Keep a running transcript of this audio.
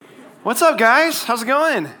What's up, guys? How's it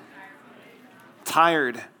going?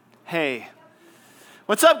 Tired. Hey.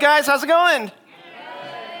 What's up, guys? How's it going?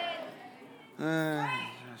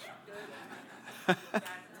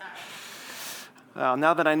 Well,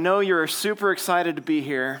 now that I know you're super excited to be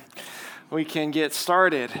here, we can get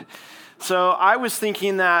started. So I was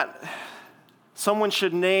thinking that someone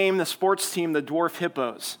should name the sports team the Dwarf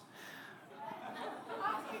Hippos.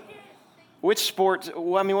 Which sport,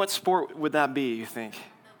 what sport would that be, you think?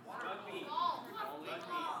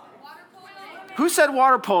 Who said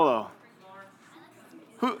water polo?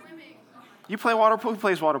 Who? You play water polo? Who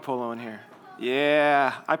plays water polo in here?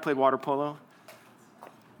 Yeah, I played water polo.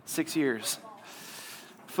 6 years.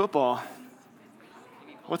 Football.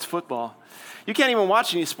 What's football? You can't even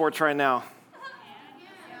watch any sports right now.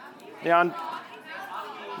 Yeah,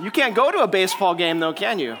 you can't go to a baseball game though,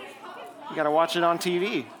 can you? You got to watch it on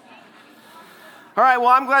TV. All right, well,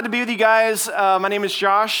 I'm glad to be with you guys. My name is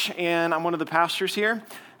Josh, and I'm one of the pastors here.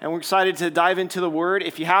 And we're excited to dive into the Word.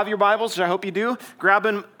 If you have your Bibles, which I hope you do, grab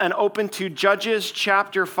them and open to Judges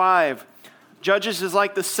chapter 5. Judges is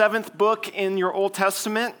like the 7th book in your Old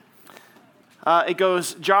Testament. It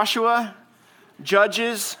goes Joshua,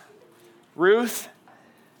 Judges, Ruth,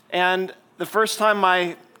 and the first time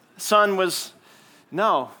my son was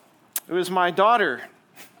my daughter,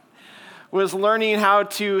 was learning how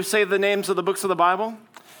to say the names of the books of the Bible.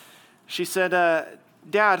 She said,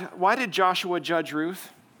 Dad, why did Joshua judge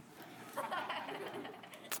Ruth?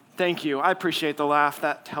 Thank you. I appreciate the laugh.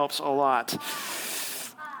 That helps a lot.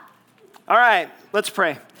 All right, let's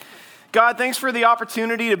pray. God, thanks for the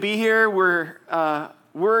opportunity to be here.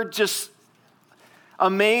 We're just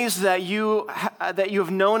amazed that you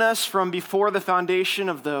have known us from before the foundation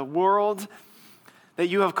of the world, that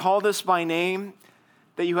you have called us by name,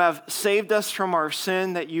 that you have saved us from our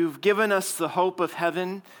sin, that you've given us the hope of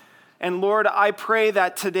heaven. And Lord, I pray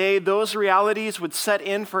that today those realities would set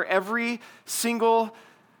in for every single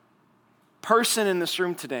person in this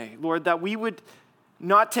room today. Lord, that we would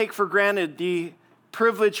not take for granted the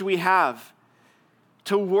privilege we have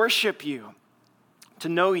to worship you, to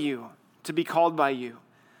know you, to be called by you.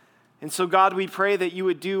 And so, God, we pray that you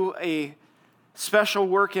would do a special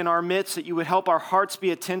work in our midst, that you would help our hearts be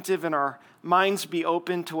attentive and our minds be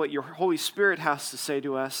open to what your Holy Spirit has to say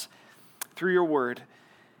to us through your word.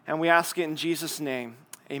 And we ask it in Jesus' name.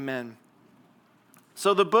 Amen.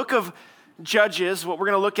 So the book of Judges, what we're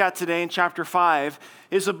going to look at today in chapter 5,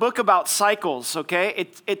 is a book about cycles, okay?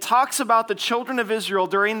 It talks about the children of Israel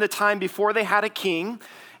during the time before they had a king,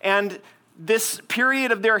 and this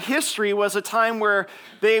period of their history was a time where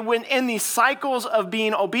they went in these cycles of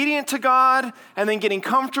being obedient to God and then getting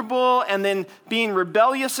comfortable and then being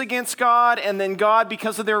rebellious against God. And then God,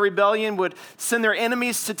 because of their rebellion, would send their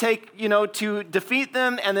enemies to defeat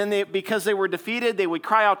them. And then because they were defeated, they would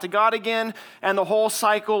cry out to God again and the whole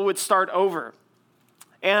cycle would start over.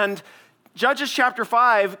 And Judges chapter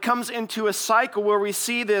 5 comes into a cycle where we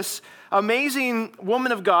see this amazing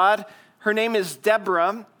woman of God. Her name is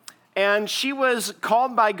Deborah. And she was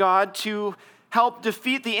called by God to help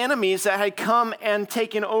defeat the enemies that had come and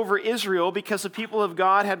taken over Israel because the people of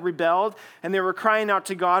God had rebelled and they were crying out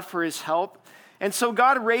to God for his help. And so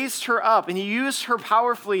God raised her up and he used her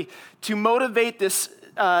powerfully to motivate this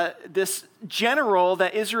general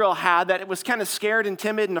that Israel had that was kind of scared and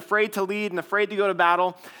timid and afraid to lead and afraid to go to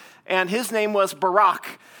battle. And his name was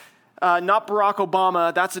Barak. Not Barack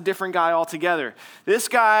Obama, that's a different guy altogether. This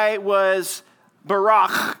guy was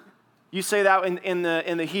Barak. You say that in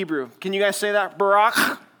the Hebrew. Can you guys say that? Barak?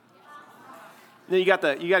 Then you got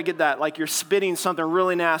to get that like you're spitting something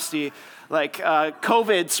really nasty, like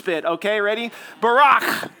COVID spit. Okay, ready?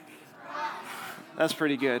 Barak. That's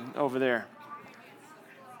pretty good over there.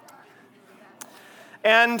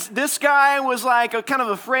 And this guy was like kind of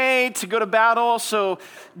afraid to go to battle, so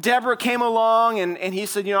Deborah came along and he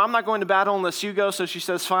said, I'm not going to battle unless you go. So she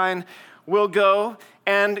says, fine, we'll go.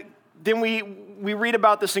 And then we read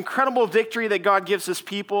about this incredible victory that God gives his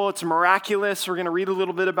people. It's miraculous. We're going to read a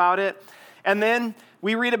little bit about it. And then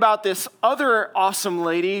we read about this other awesome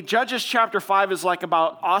lady. Judges chapter 5 is like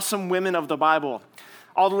about awesome women of the Bible.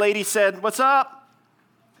 All the ladies said, what's up?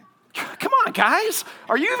 Come on, guys.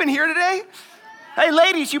 Are you even here today? Hey,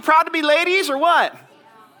 ladies, you proud to be ladies or what?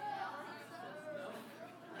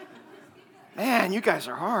 Man, you guys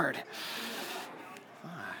are hard.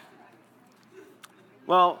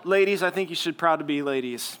 Well, ladies, I think you should proud to be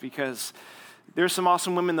ladies because there's some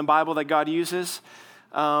awesome women in the Bible that God uses.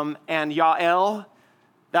 And Yael,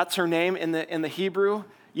 that's her name in the Hebrew.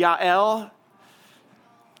 Yael,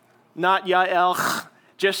 not Yael,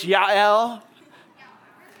 just Yael.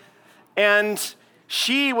 And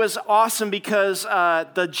she was awesome because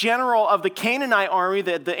the general of the Canaanite army,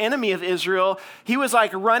 the enemy of Israel, he was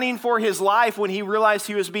like running for his life when he realized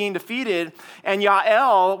he was being defeated. And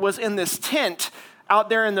Yael was in this tent out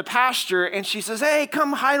there in the pasture, and she says, hey,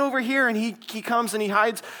 come hide over here. And he comes and he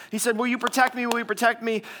hides. He said, will you protect me? Will you protect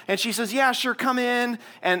me? And she says, yeah, sure, come in.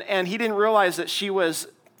 And he didn't realize that she was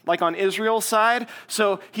like on Israel's side.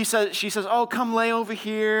 So she says, oh, come lay over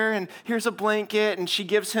here, and here's a blanket. And she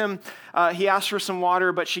gives him, he asks for some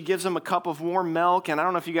water, but she gives him a cup of warm milk. And I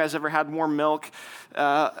don't know if you guys ever had warm milk.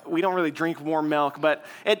 We don't really drink warm milk, but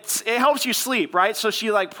it helps you sleep, right? So she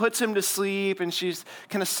like puts him to sleep, and she's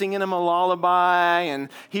kind of singing him a lullaby, and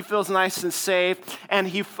he feels nice and safe. And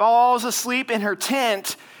he falls asleep in her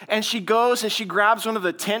tent, and she goes and she grabs one of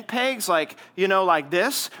the tent pegs, like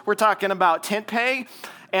this. We're talking about tent peg.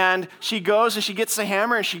 And she goes and she gets the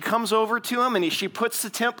hammer and she comes over to him, and she puts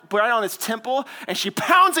the right on his temple, and she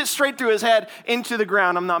pounds it straight through his head into the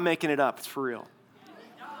ground. I'm not making it up. It's for real.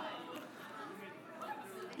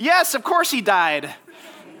 Yes, of course he died.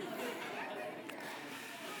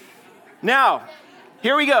 Now,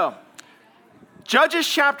 here we go. Judges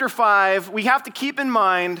chapter 5, we have to keep in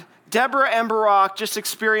mind Deborah and Barak just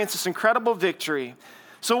experienced this incredible victory.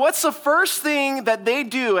 So what's the first thing that they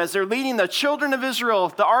do as they're leading the children of Israel,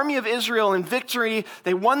 the army of Israel in victory?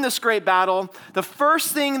 They won this great battle. The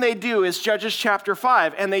first thing they do is Judges chapter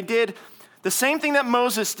 5. And they did the same thing that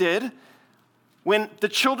Moses did when the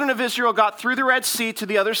children of Israel got through the Red Sea to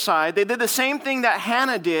the other side. They did the same thing that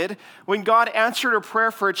Hannah did when God answered her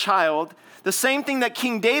prayer for a child. The same thing that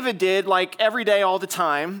King David did, like every day, all the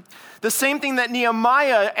time. The same thing that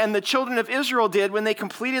Nehemiah and the children of Israel did when they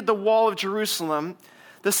completed the wall of Jerusalem.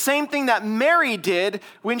 The same thing that Mary did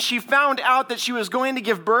when she found out that she was going to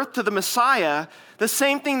give birth to the Messiah. The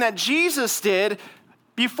same thing that Jesus did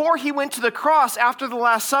before he went to the cross after the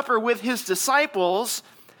Last Supper with his disciples.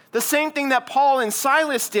 The same thing that Paul and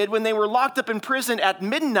Silas did when they were locked up in prison at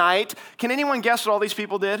midnight. Can anyone guess what all these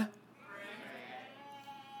people did?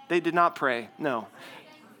 They did not pray. No.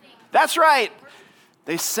 That's right.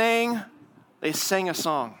 They sang a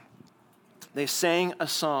song. They sang a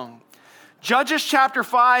song. Judges chapter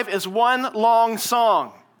 5 is one long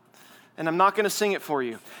song, and I'm not going to sing it for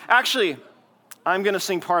you. Actually, I'm going to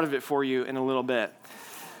sing part of it for you in a little bit.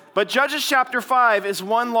 But Judges chapter 5 is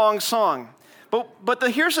one long song. But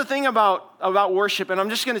here's the thing about worship, and I'm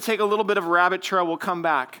just going to take a little bit of a rabbit trail. We'll come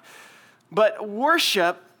back. But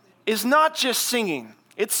worship is not just singing.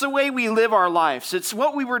 It's the way we live our lives. It's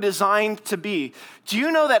what we were designed to be. Do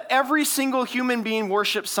you know that every single human being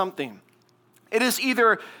worships something? It is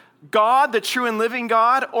either God, the true and living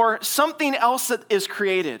God, or something else that is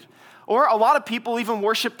created. Or a lot of people even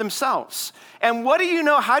worship themselves. And what do you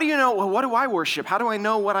know? How do you know, well, what do I worship? How do I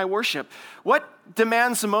know what I worship? What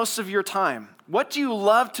demands the most of your time? What do you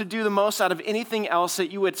love to do the most out of anything else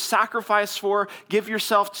that you would sacrifice for, give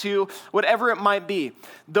yourself to, whatever it might be?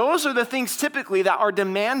 Those are the things typically that are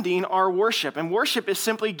demanding our worship. And worship is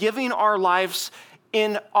simply giving our lives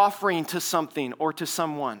in offering to something or to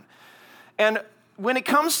someone. And when it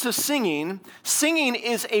comes to singing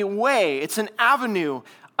is a way, it's an avenue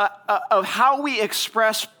of how we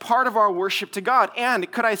express part of our worship to God. And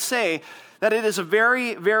could I say that it is a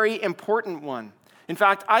very, very important one. In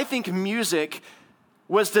fact, I think music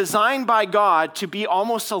was designed by God to be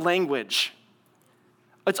almost a language.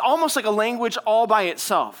 It's almost like a language all by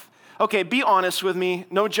itself. Okay, be honest with me.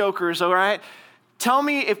 No jokers, all right? Tell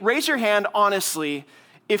me, raise your hand honestly,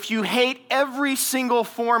 if you hate every single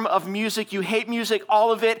form of music, you hate music,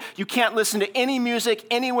 all of it, you can't listen to any music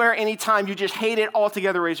anywhere, anytime, you just hate it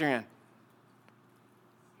altogether, raise your hand.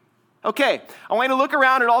 Okay, I want you to look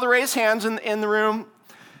around at all the raised hands in the room.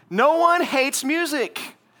 No one hates music.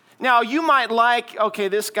 Now, you might okay,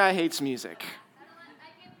 this guy hates music.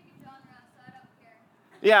 I can't pick a genre, so I don't care.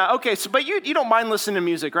 Yeah, okay, but you don't mind listening to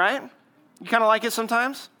music, right? You kind of like it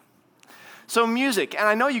sometimes? So music, and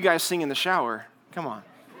I know you guys sing in the shower. Come on.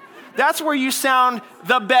 That's where you sound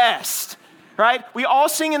the best, right? We all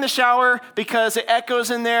sing in the shower because it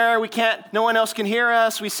echoes in there. No one else can hear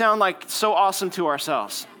us. We sound like so awesome to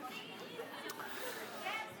ourselves.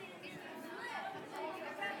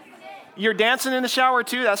 You're dancing in the shower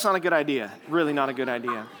too? That's not a good idea. Really not a good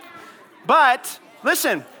idea. But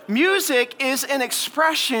listen, music is an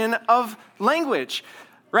expression of language,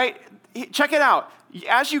 right? Check it out.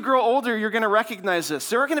 As you grow older, you're going to recognize this.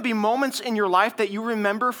 There are going to be moments in your life that you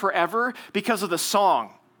remember forever because of the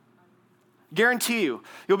song. Guarantee you.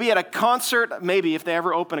 You'll be at a concert, maybe if they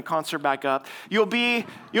ever open a concert back up. You'll be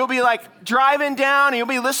like driving down and you'll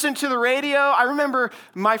be listening to the radio. I remember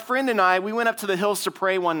my friend and I, we went up to the hills to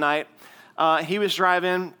pray one night. He was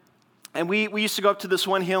driving And we used to go up to this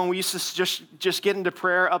one hill, and we used to just get into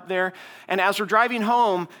prayer up there. And as we're driving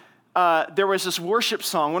home, there was this worship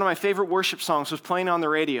song. One of my favorite worship songs was playing on the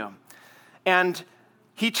radio. And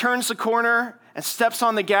he turns the corner and steps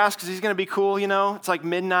on the gas because he's going to be cool, you know. It's like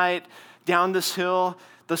midnight down this hill.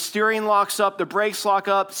 The steering locks up, the brakes lock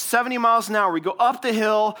up, 70 miles an hour. We go up the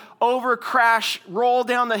hill, over, crash, roll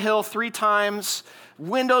down the hill 3 times.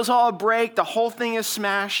 Windows all break. The whole thing is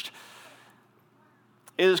smashed.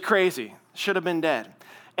 It was crazy. Should have been dead.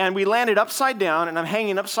 And we landed upside down, and I'm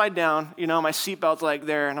hanging upside down. You know, my seatbelt's like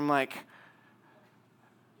there, and I'm like,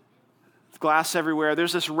 glass everywhere.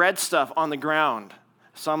 There's this red stuff on the ground.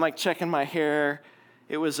 So I'm like checking my hair.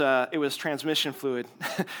 It was transmission fluid,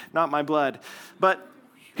 not my blood. But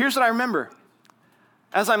here's what I remember.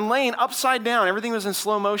 As I'm laying upside down, everything was in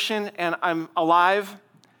slow motion, and I'm alive,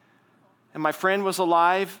 and my friend was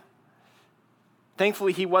alive.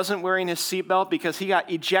 Thankfully, he wasn't wearing his seatbelt because he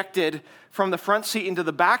got ejected from the front seat into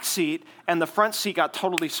the back seat, and the front seat got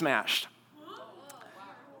totally smashed.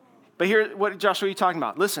 But here, Josh, what are you talking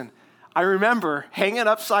about? Listen, I remember hanging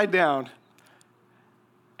upside down,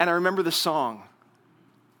 and I remember the song.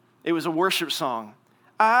 It was a worship song.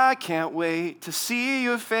 I can't wait to see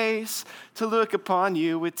your face, to look upon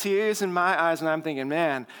you with tears in my eyes. And I'm thinking,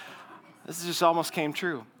 man, this just almost came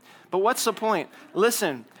true. But what's the point?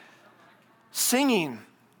 Listen, singing,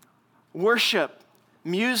 worship,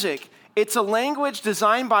 music, it's a language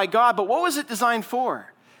designed by God, but what was it designed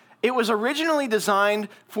for? It was originally designed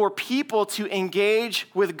for people to engage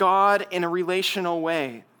with God in a relational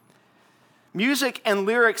way. Music and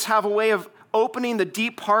lyrics have a way of opening the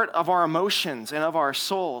deep part of our emotions and of our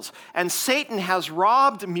souls. And Satan has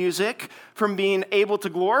robbed music from being able to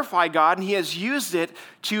glorify God, and he has used it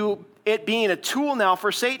being a tool now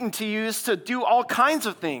for Satan to use to do all kinds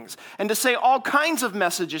of things and to say all kinds of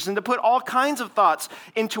messages and to put all kinds of thoughts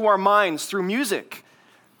into our minds through music.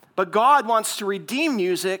 But God wants to redeem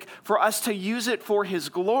music for us to use it for his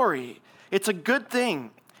glory. It's a good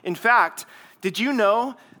thing. In fact, did you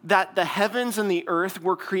know that the heavens and the earth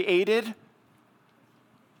were created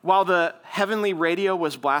while the heavenly radio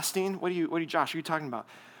was blasting? Josh, what are you talking about?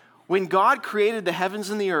 When God created the heavens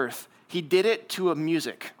and the earth, he did it to a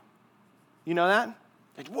music. You know that?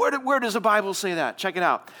 Where does the Bible say that? Check it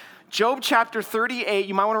out. Job chapter 38,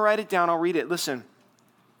 you might want to write it down. I'll read it. Listen.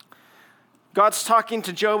 God's talking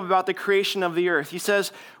to Job about the creation of the earth. He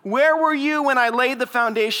says, "Where were you when I laid the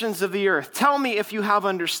foundations of the earth? Tell me if you have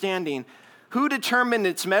understanding. Who determined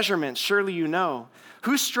its measurements? Surely you know.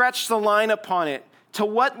 Who stretched the line upon it? To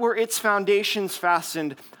what were its foundations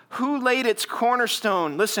fastened? Who laid its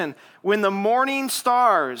cornerstone?" Listen, when the morning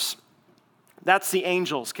stars, that's the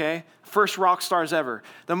angels, okay? First rock stars ever.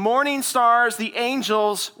 The morning stars, the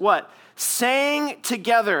angels, what? Sang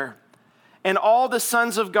together. And all the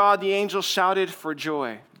sons of God, the angels, shouted for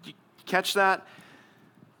joy. Did you catch that?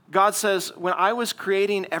 God says, when I was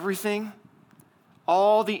creating everything,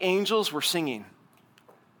 all the angels were singing.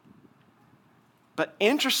 But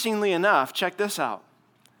interestingly enough, check this out.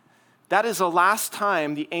 That is the last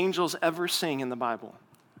time the angels ever sing in the Bible.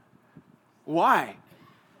 Why?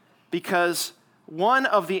 Because one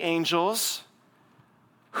of the angels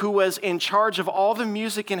who was in charge of all the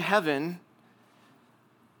music in heaven,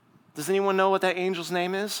 does anyone know what that angel's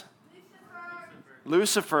name is?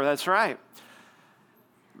 Lucifer, that's right.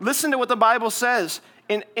 Listen to what the Bible says.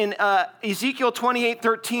 In Ezekiel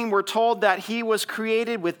 28:13, we're told that he was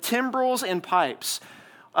created with timbrels and pipes.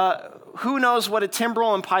 Who knows what a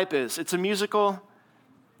timbrel and pipe is? It's a musical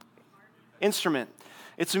instrument.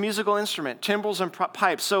 It's a musical instrument, timbrels and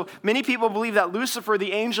pipes. So many people believe that Lucifer,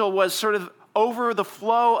 the angel, was sort of over the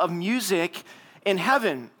flow of music in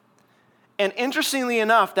heaven. And interestingly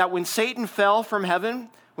enough, that when Satan fell from heaven,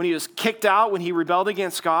 when he was kicked out, when he rebelled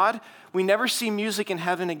against God, we never see music in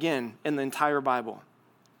heaven again in the entire Bible.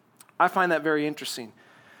 I find that very interesting.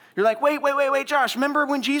 You're like, wait, Josh, remember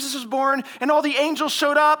when Jesus was born and all the angels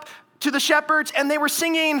showed up to the shepherds and they were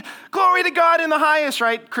singing, "Glory to God in the highest,"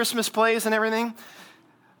 right? Christmas plays and everything.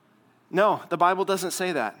 No, the Bible doesn't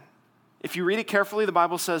say that. If you read it carefully, the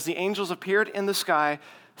Bible says the angels appeared in the sky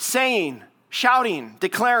saying, shouting,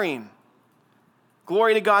 declaring,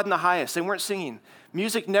 "Glory to God in the highest." They weren't singing.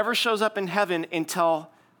 Music never shows up in heaven until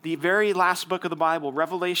the very last book of the Bible,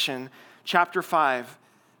 Revelation chapter 5.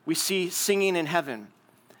 We see singing in heaven.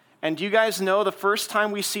 And do you guys know the first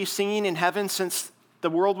time we see singing in heaven since the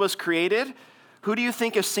world was created? Who do you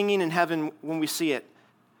think is singing in heaven when we see it?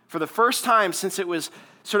 For the first time since it was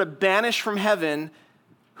sort of banished from heaven,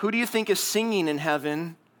 who do you think is singing in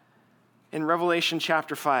heaven in Revelation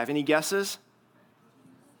chapter 5? Any guesses?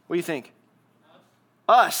 What do you think?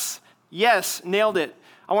 Us. Yes, nailed it.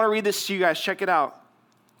 I want to read this to you guys. Check it out.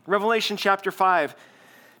 Revelation chapter 5.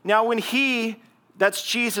 Now when he, that's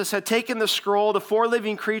Jesus, had taken the scroll, the 4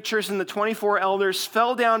 living creatures and the 24 elders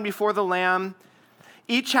fell down before the Lamb,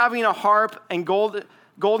 each having a harp and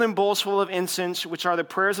golden bowls full of incense, which are the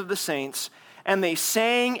prayers of the saints, and they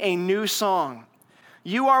sang a new song.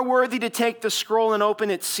 You are worthy to take the scroll and open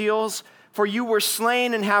its seals, for you were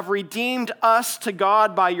slain and have redeemed us to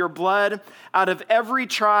God by your blood out of every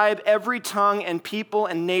tribe, every tongue and people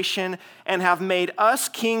and nation, and have made us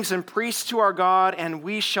kings and priests to our God, and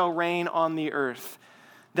we shall reign on the earth.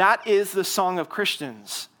 That is the song of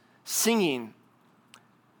Christians, singing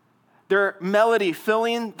their melody,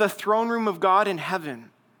 filling the throne room of God in heaven.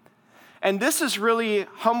 And this is really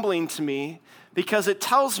humbling to me because it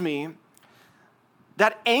tells me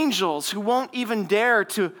that angels who won't even dare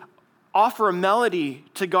to offer a melody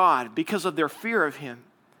to God because of their fear of him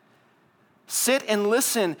sit and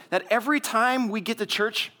listen, that every time we get to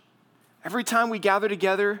church, every time we gather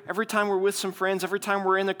together, every time we're with some friends, every time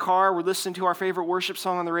we're in the car, we're listening to our favorite worship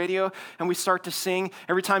song on the radio, and we start to sing,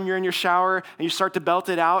 every time you're in your shower and you start to belt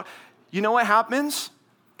it out, you know what happens?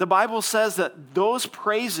 The Bible says that those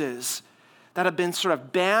praises that have been sort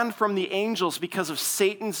of banned from the angels because of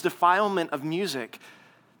Satan's defilement of music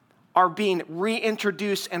are being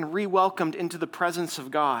reintroduced and re-welcomed into the presence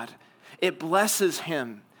of God. It blesses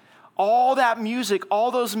him. All that music, all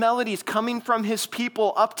those melodies coming from his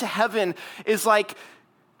people up to heaven is like,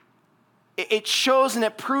 it shows and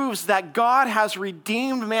it proves that God has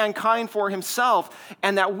redeemed mankind for himself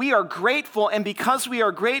and that we are grateful. And because we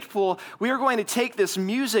are grateful, we are going to take this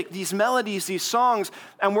music, these melodies, these songs,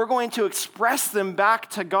 and we're going to express them back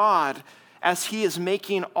to God as he is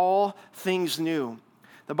making all things new.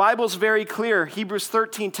 The Bible is very clear. Hebrews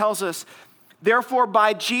 13 tells us, therefore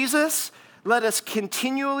by Jesus, let us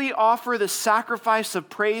continually offer the sacrifice of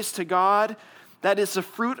praise to God, that is the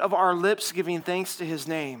fruit of our lips giving thanks to his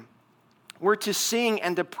name. We're to sing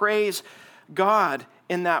and to praise God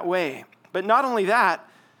in that way. But not only that,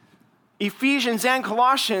 Ephesians and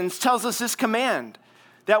Colossians tells us this command,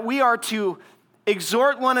 that we are to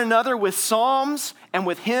exhort one another with psalms and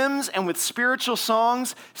with hymns and with spiritual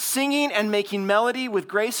songs, singing and making melody with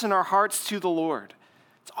grace in our hearts to the Lord.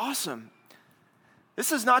 It's awesome.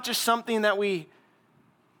 This is not just something that we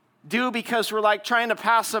do because we're like trying to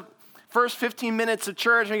pass up first 15 minutes of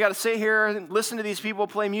church, and we got to sit here and listen to these people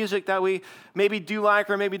play music that we maybe do like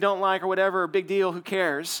or maybe don't like or whatever, big deal, who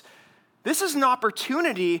cares? This is an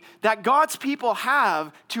opportunity that God's people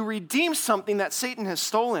have to redeem something that Satan has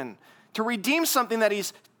stolen, to redeem something that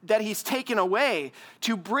he's taken away,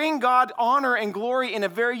 to bring God honor and glory in a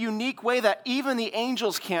very unique way that even the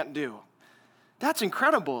angels can't do. That's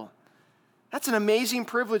incredible. That's an amazing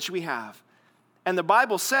privilege we have. And the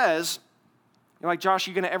Bible says, you're like, Josh,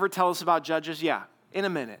 you going to ever tell us about Judges? Yeah, in a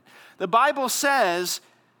minute. The Bible says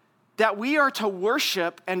that we are to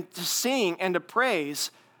worship and to sing and to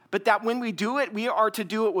praise, but that when we do it, we are to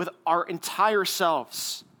do it with our entire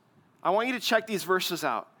selves. I want you to check these verses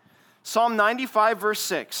out. Psalm 95, verse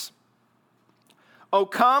 6. Oh,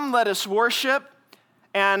 come, let us worship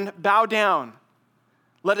and bow down.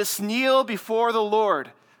 Let us kneel before the Lord,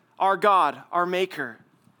 our God, our Maker.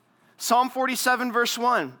 Psalm 47, verse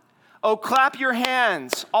 1. Oh, clap your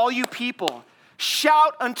hands, all you people.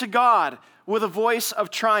 Shout unto God with a voice of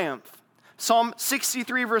triumph. Psalm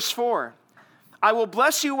 63, verse 4. I will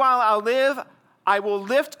bless you while I live. I will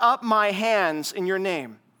lift up my hands in your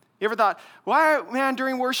name. You ever thought,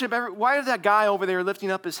 during worship, why is that guy over there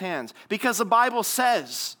lifting up his hands? Because the Bible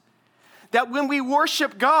says that when we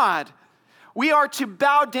worship God, we are to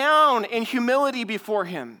bow down in humility before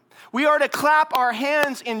him. We are to clap our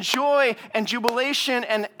hands in joy and jubilation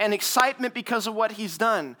and excitement because of what he's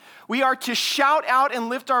done. We are to shout out and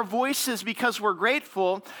lift our voices because we're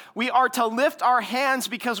grateful. We are to lift our hands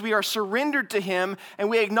because we are surrendered to him and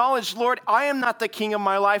we acknowledge, Lord, I am not the king of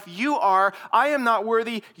my life. You are. I am not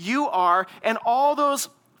worthy. You are. And all those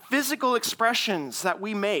physical expressions that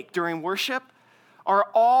we make during worship are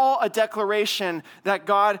all a declaration that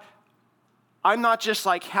God, I'm not just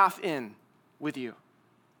like half in with you.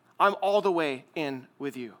 I'm all the way in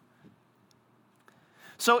with you.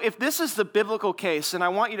 So if this is the biblical case, and I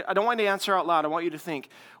don't want you to answer out loud, I want you to think,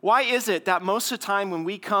 why is it that most of the time when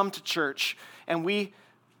we come to church and we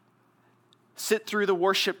sit through the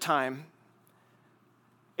worship time,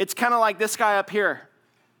 it's kind of like this guy up here.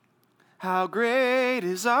 How great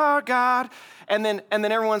is our God? And then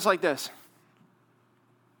everyone's like this.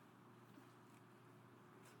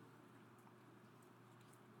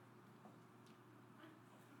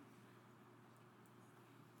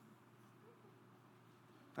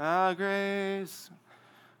 Our grace,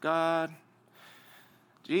 God.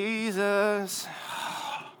 Jesus.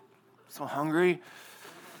 So hungry.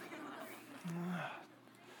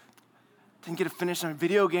 Didn't get to finish my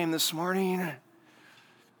video game this morning. What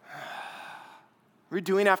are you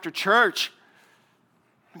doing after church?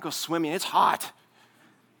 I'm gonna go swimming. It's hot.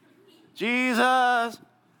 Jesus.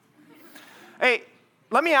 Hey,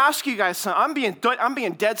 let me ask you guys something. I'm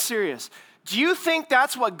being dead serious. Do you think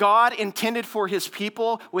that's what God intended for his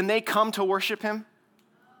people when they come to worship him?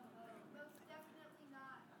 Most definitely not.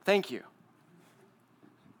 Thank you.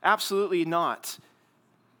 Absolutely not.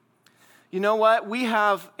 You know what? We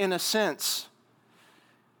have, in a sense,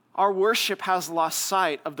 our worship has lost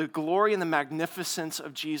sight of the glory and the magnificence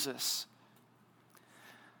of Jesus.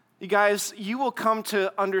 You guys, you will come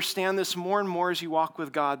to understand this more and more as you walk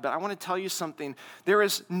with God, but I want to tell you something. There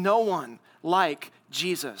is no one like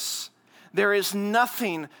Jesus. There is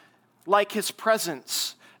nothing like his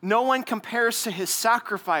presence. No one compares to his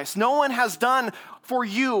sacrifice. No one has done for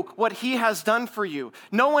you what he has done for you.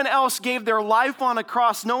 No one else gave their life on a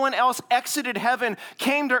cross. No one else exited heaven,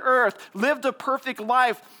 came to earth, lived a perfect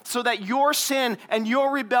life so that your sin and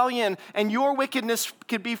your rebellion and your wickedness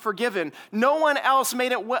could be forgiven. No one else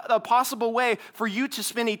made it a possible way for you to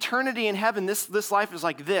spend eternity in heaven. This life is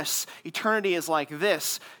like this. Eternity is like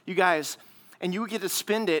this, you guys. And you get to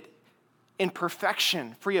spend it in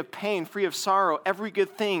perfection, free of pain, free of sorrow, every good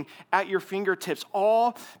thing at your fingertips,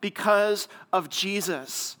 all because of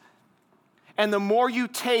Jesus. And the more you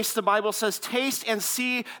taste, the Bible says, taste and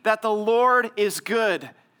see that the Lord is good.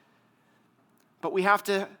 But we have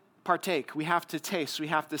to partake, we have to taste, we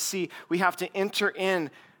have to see, we have to enter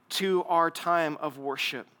into our time of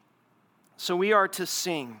worship. So we are to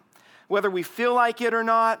sing, whether we feel like it or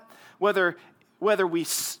not, whether we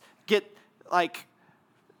get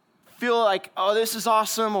feel like, oh, this is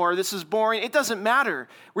awesome or this is boring. It doesn't matter.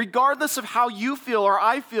 Regardless of how you feel or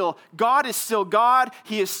I feel, God is still God.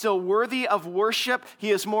 He is still worthy of worship. He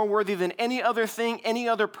is more worthy than any other thing, any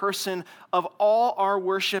other person of all our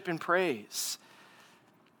worship and praise.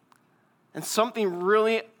 And something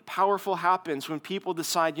really powerful happens when people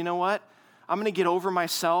decide, you know what? I'm going to get over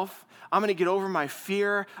myself. I'm going to get over my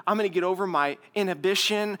fear. I'm going to get over my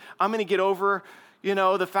inhibition. I'm going to get over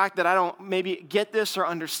the fact that I don't maybe get this or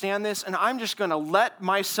understand this, and I'm just going to let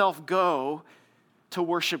myself go to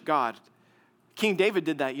worship God. King David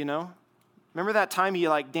did that, Remember that time he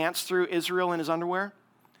danced through Israel in his underwear?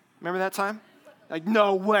 Remember that time?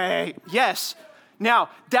 No way. Yes. Now,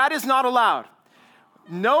 that is not allowed.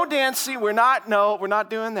 No dancing. We're not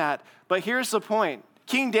doing that. But here's the point.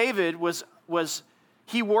 King David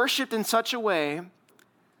he worshiped in such a way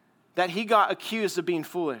that he got accused of being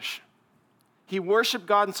foolish. He worshiped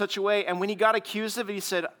God in such a way, and when he got accused of it, he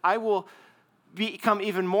said, I will become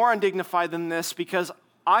even more undignified than this because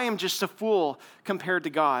I am just a fool compared to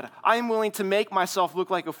God. I am willing to make myself look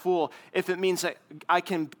like a fool if it means that I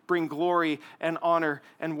can bring glory and honor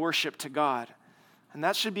and worship to God. And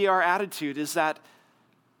that should be our attitude, is that,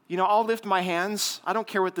 I'll lift my hands. I don't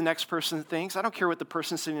care what the next person thinks. I don't care what the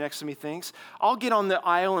person sitting next to me thinks. I'll get on the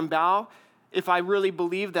aisle and bow if I really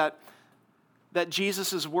believe that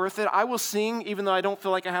Jesus is worth it. I will sing even though I don't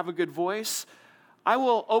feel like I have a good voice. I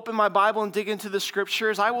will open my Bible and dig into the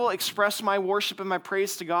scriptures. I will express my worship and my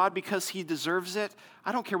praise to God because he deserves it.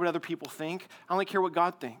 I don't care what other people think. I only care what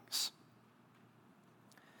God thinks.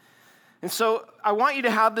 And so I want you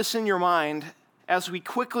to have this in your mind as we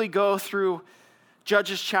quickly go through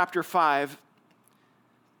Judges chapter 5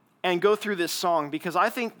 and go through this song, because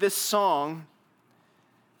I think this song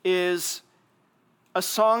is a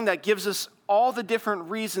song that gives us all the different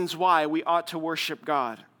reasons why we ought to worship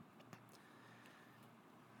God.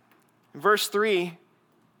 Verse 3,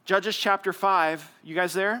 Judges chapter 5, you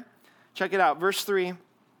guys there? Check it out, verse 3.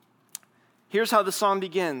 Here's how the song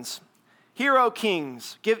begins. Hear, O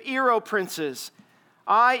kings, give ear, O princes.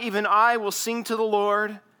 Even I, will sing to the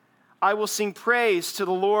Lord. I will sing praise to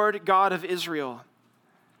the Lord God of Israel.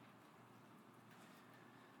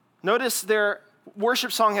 Notice their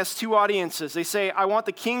worship song has two audiences. They say, I want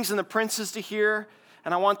the kings and the princes to hear,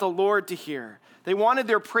 and I want the Lord to hear. They wanted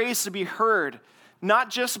their praise to be heard, not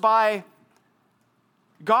just by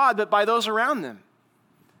God, but by those around them.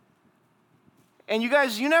 And you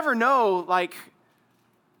guys, you never know,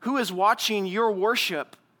 who is watching your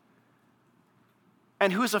worship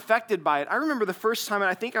and who is affected by it. I remember the first time, and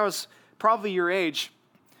I think I was probably your age,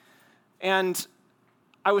 and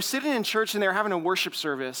I was sitting in church, and they were having a worship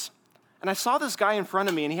service. And I saw this guy in front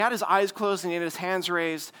of me, and he had his eyes closed, and he had his hands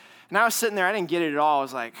raised. And I was sitting there, I didn't get it at all. I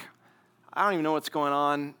was like, I don't even know what's going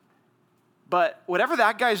on. But whatever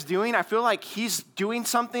that guy's doing, I feel like he's doing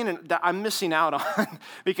something that I'm missing out on.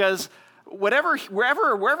 Because wherever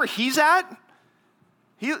he's at,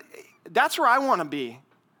 That's where I want to be.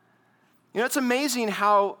 It's amazing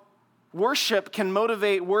how worship can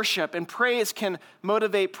motivate worship and praise can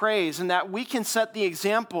motivate praise, and that we can set the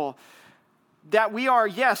example that we are,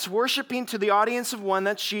 yes, worshiping to the audience of one,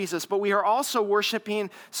 that's Jesus, but we are also worshiping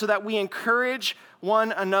so that we encourage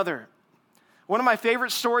one another. One of my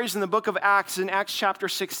favorite stories in the book of Acts, in Acts chapter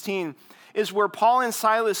 16, is where Paul and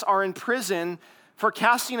Silas are in prison for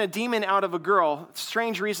casting a demon out of a girl. It's a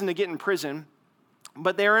strange reason to get in prison,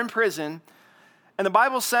 but they're in prison. And the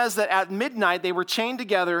Bible says that at midnight they were chained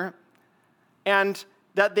together and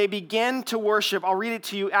that they began to worship. I'll read it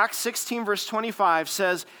to you. Acts 16 verse 25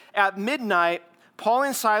 says, at midnight, Paul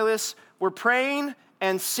and Silas were praying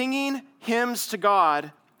and singing hymns to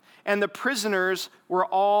God, and the prisoners were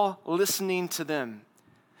all listening to them.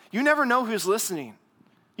 You never know who's listening.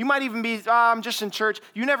 You might even be, I'm just in church.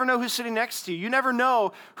 You never know who's sitting next to you. You never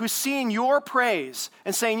know who's seeing your praise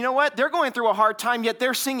and saying, you know what? They're going through a hard time, yet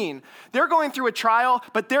they're singing. They're going through a trial,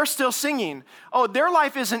 but they're still singing. Oh, their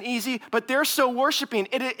life isn't easy, but they're still worshiping.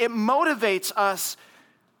 It motivates us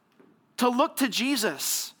to look to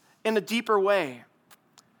Jesus in a deeper way.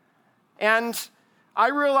 And I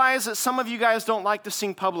realize that some of you guys don't like to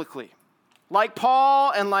sing publicly. Like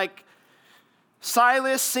Paul and like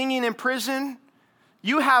Silas singing in prison,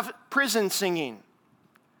 you have prison singing,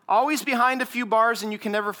 always behind a few bars, and you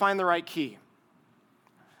can never find the right key.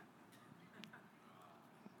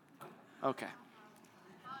 Okay.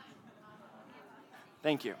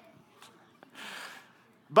 Thank you.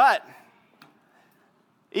 But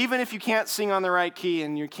even if you can't sing on the right key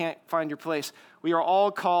and you can't find your place, we are all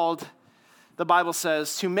called, the Bible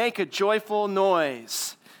says, to make a joyful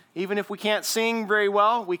noise. Even if we can't sing very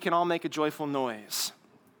well, we can all make a joyful noise.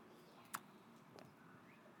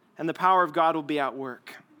 And the power of God will be at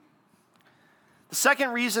work. The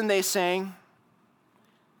second reason they sang,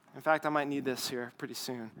 in fact, I might need this here pretty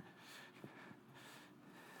soon.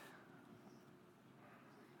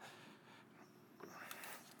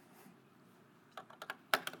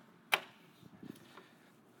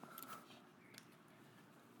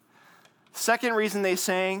 Second reason they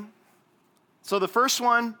sang, so the first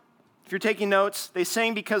one, if you're taking notes, they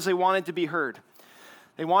sang because they wanted to be heard.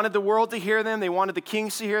 They wanted the world to hear them. They wanted the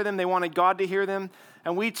kings to hear them. They wanted God to hear them.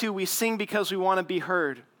 And we too, we sing because we want to be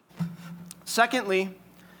heard. Secondly,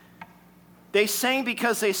 they sang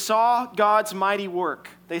because they saw God's mighty work.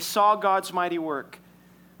 They saw God's mighty work.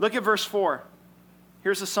 Look at verse 4.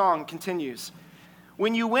 Here's the song, continues.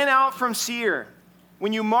 When you went out from Seir,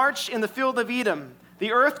 when you marched in the field of Edom,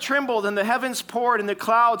 the earth trembled and the heavens poured and the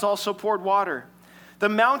clouds also poured water. The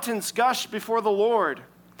mountains gushed before the Lord,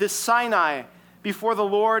 this Sinai, before the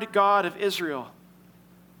Lord God of Israel.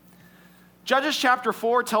 Judges chapter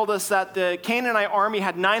 4 told us that the Canaanite army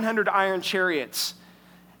had 900 iron chariots,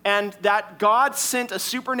 and that God sent a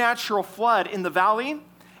supernatural flood in the valley,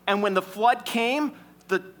 and when the flood came,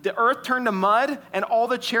 the earth turned to mud, and all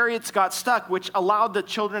the chariots got stuck, which allowed the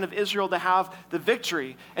children of Israel to have the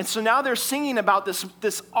victory. And so now they're singing about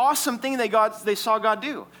this awesome thing they saw God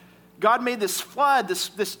do. God made this flood,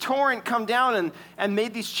 this torrent come down and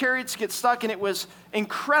made these chariots get stuck, and it was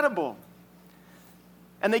incredible.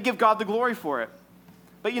 And they give God the glory for it.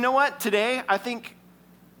 But you know what? Today, I think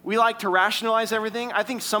we like to rationalize everything. I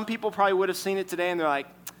think some people probably would have seen it today, and they're like,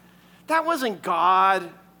 that wasn't God.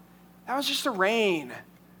 That was just a rain.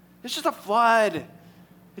 It's just a flood.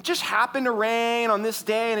 It just happened to rain on this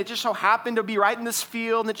day, and it just so happened to be right in this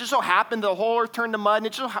field, and it just so happened the whole earth turned to mud, and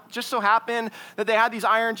it just so happened that they had these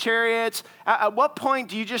iron chariots. At what point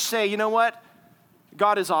do you just say, you know what?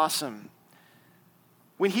 God is awesome.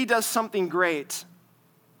 When he does something great.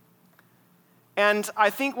 And I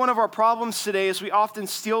think one of our problems today is we often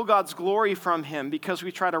steal God's glory from him because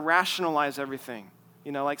we try to rationalize everything.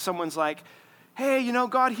 You know, like someone's like, hey, you know,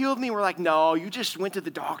 God healed me. We're like, no, you just went to the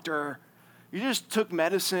doctor. You just took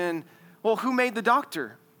medicine. Well, who made the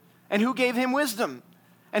doctor? And who gave him wisdom?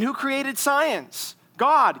 And who created science?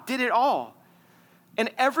 God did it all. And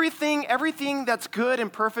everything that's good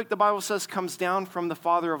and perfect, the Bible says, comes down from the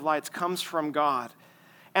Father of lights, comes from God.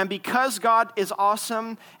 And because God is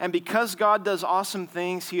awesome, and because God does awesome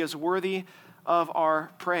things, he is worthy of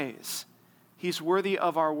our praise. He's worthy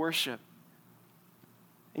of our worship.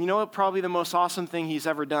 And you know what? Probably the most awesome thing he's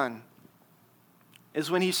ever done is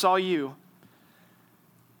when he saw you.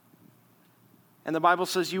 And the Bible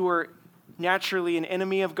says you were naturally an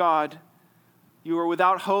enemy of God. You were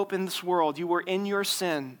without hope in this world. You were in your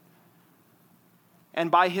sin. And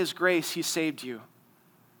by his grace, he saved you.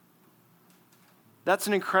 That's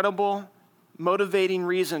an incredible, motivating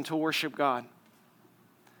reason to worship God.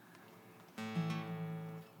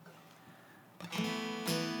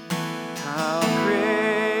 How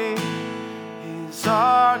great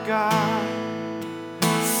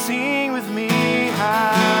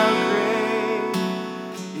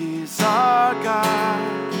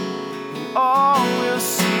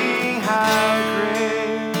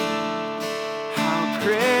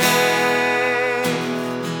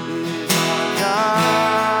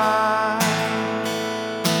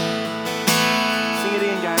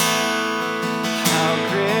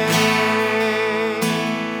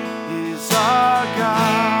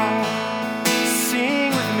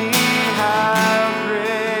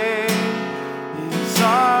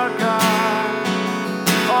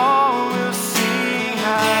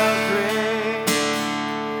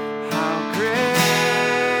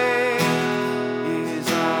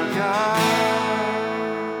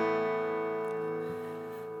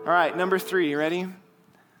All right, number 3, you ready?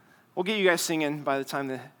 We'll get you guys singing by the time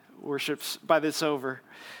the worship's, by this over.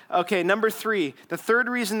 Okay, number 3, the third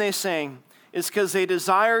reason they sang is because they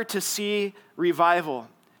desire to see revival.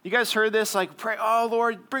 You guys heard this? Like, pray, oh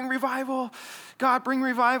Lord, bring revival. God, bring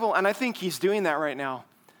revival. And I think he's doing that right now.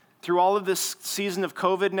 Through all of this season of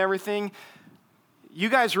COVID and everything, you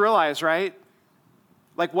guys realize, right?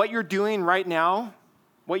 Like what you're doing right now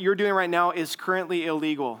is currently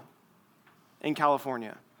illegal in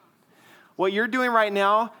California. What you're doing right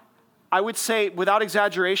now, I would say without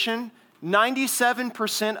exaggeration,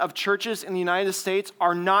 97% of churches in the United States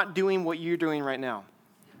are not doing what you're doing right now.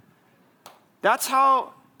 That's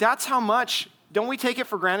how much, don't we take it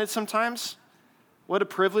for granted sometimes? What a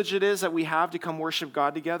privilege it is that we have to come worship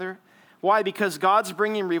God together. Why? Because God's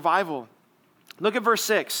bringing revival. Look at verse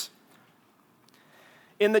 6.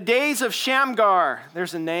 In the days of Shamgar,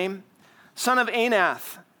 there's a name, son of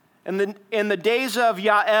Anath, and in the days of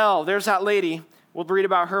Yael, there's that lady. We'll read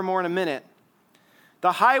about her more in a minute.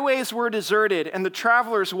 The highways were deserted, and the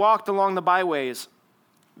travelers walked along the byways.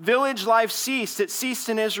 Village life ceased. It ceased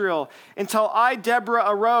in Israel until I, Deborah,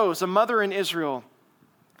 arose, a mother in Israel.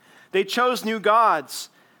 They chose new gods.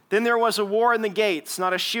 Then there was a war in the gates.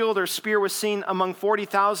 Not a shield or spear was seen among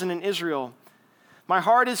 40,000 in Israel. My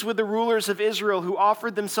heart is with the rulers of Israel who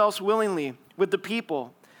offered themselves willingly with the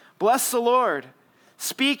people. Bless the Lord.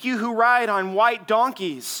 Speak, you who ride on white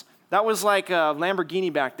donkeys. That was like a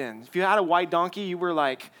Lamborghini back then. If you had a white donkey, you were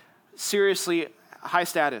like seriously high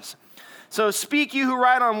status. So speak, you who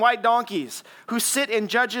ride on white donkeys, who sit in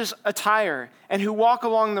judges' attire, and who walk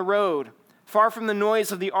along the road, far from the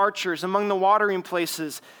noise of the archers, among the watering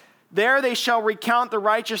places. There they shall recount the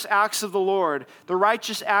righteous acts of the Lord, the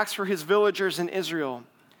righteous acts for his villagers in Israel.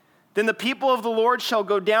 Then the people of the Lord shall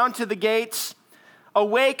go down to the gates.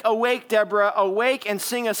 Awake, awake, Deborah, awake and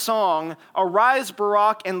sing a song. Arise,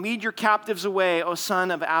 Barak, and lead your captives away, O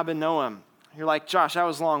son of Abinoam. You're like, Josh, that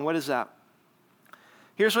was long. What is that?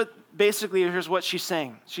 Here's what she's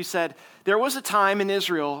saying. She said, there was a time in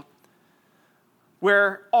Israel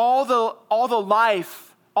where all the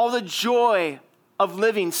life, all the joy of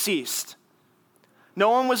living ceased.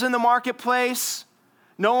 No one was in the marketplace.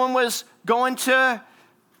 No one was going to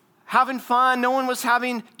having fun. No one was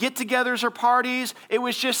having get-togethers or parties. It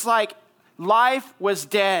was just like life was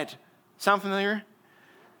dead. Sound familiar?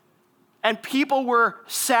 And people were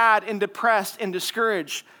sad and depressed and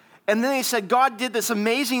discouraged. And then they said, God did this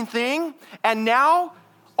amazing thing, and now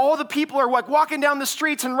all the people are like walking down the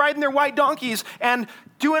streets and riding their white donkeys and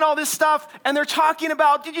doing all this stuff, and they're talking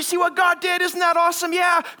about, did you see what God did? Isn't that awesome?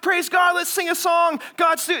 Yeah, praise God, let's sing a song.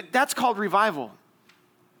 That's called revival.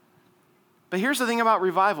 But here's the thing about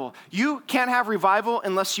revival. You can't have revival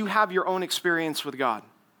unless you have your own experience with God.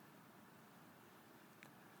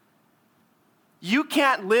 You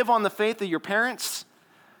can't live on the faith of your parents.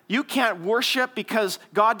 You can't worship because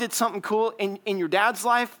God did something cool in your dad's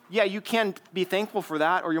life. Yeah, you can be thankful for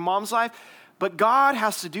that, or your mom's life. But God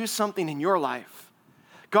has to do something in your life.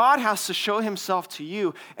 God has to show himself to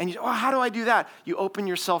you. And how do I do that? You open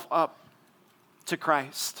yourself up to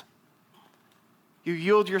Christ. You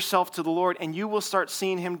yield yourself to the Lord, and you will start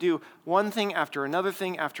seeing him do one thing after another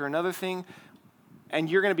thing after another thing. And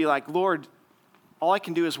you're going to be like, Lord, all I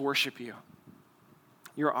can do is worship you.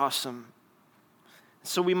 You're awesome.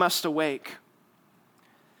 So we must awake.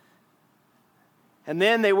 And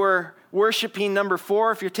then they were worshiping, number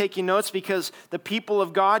 4, if you're taking notes, because the people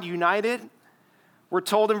of God united. We're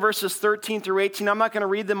told in verses 13 through 18, I'm not going to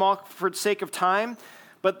read them all for the sake of time,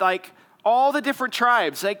 but like all the different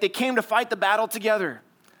tribes, like they came to fight the battle together.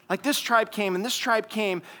 Like this tribe came and this tribe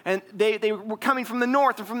came, and they were coming from the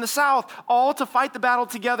north and from the south, all to fight the battle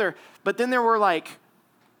together. But then there were like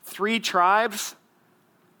 3 tribes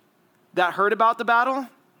that heard about the battle.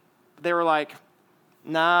 They were like,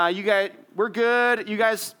 nah, you guys, we're good. You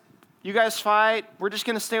guys fight. We're just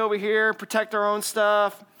going to stay over here, protect our own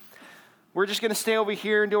stuff. We're just going to stay over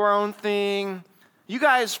here and do our own thing. You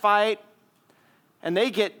guys fight. And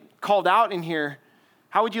they get called out in here.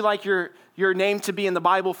 How would you like your name to be in the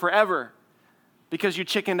Bible forever? Because you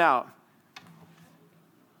chickened out.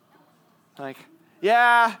 Like,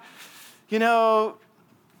 yeah,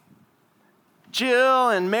 Jill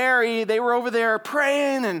and Mary, they were over there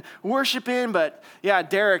praying and worshiping, but yeah,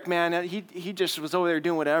 Derek, man, he just was over there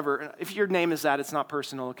doing whatever. If your name is that, it's not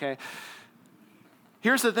personal, okay?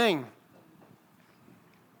 Here's the thing.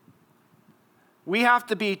 We have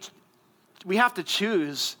to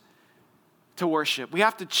choose to worship. We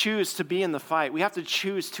have to choose to be in the fight. We have to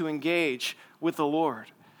choose to engage with the Lord.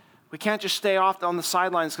 We can't just stay off on the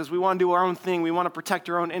sidelines because we want to do our own thing. We want to protect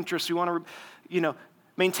our own interests. We want to,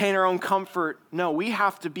 maintain our own comfort. No, we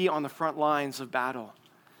have to be on the front lines of battle.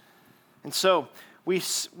 And so we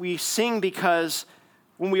sing because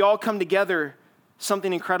when we all come together,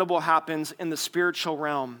 something incredible happens in the spiritual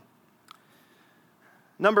realm.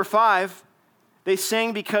 Number 5, they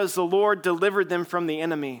sang because the Lord delivered them from the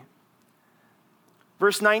enemy.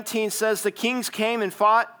 Verse 19 says, the kings came and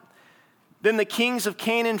fought. Then the kings of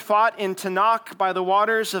Canaan fought in Tanakh by the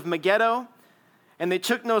waters of Megiddo, and they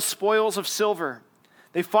took no spoils of silver.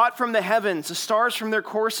 They fought from the heavens. The stars from their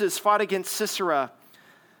courses fought against Sisera.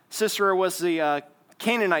 Sisera was the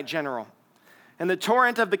Canaanite general. And the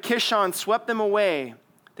torrent of the Kishon swept them away.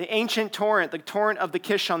 The ancient torrent, the torrent of the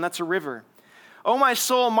Kishon, that's a river. O my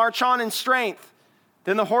soul, march on in strength.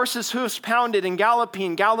 Then the horse's hoofs pounded and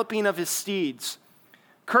galloping of his steeds.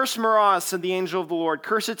 Curse Meroz, said the angel of the Lord.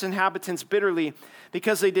 Curse its inhabitants bitterly,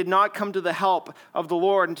 because they did not come to the help of the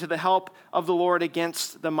Lord and to the help of the Lord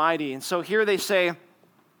against the mighty. And so here they say,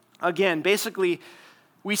 again, basically,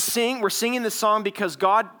 we're singing this song because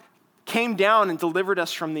God came down and delivered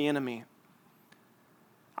us from the enemy.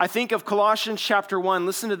 I think of Colossians chapter 1.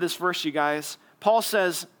 Listen to this verse, you guys. Paul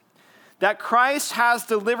says that Christ has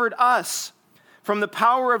delivered us from the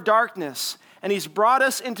power of darkness, and he's brought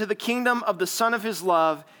us into the kingdom of the Son of his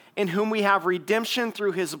love, in whom we have redemption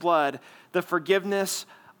through his blood, the forgiveness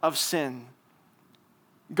of sin.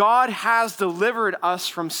 God has delivered us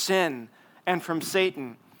from sin and from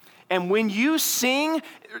Satan. And when you sing,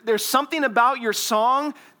 there's something about your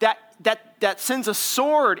song that sends a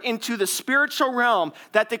sword into the spiritual realm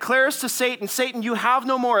that declares to Satan, Satan, you have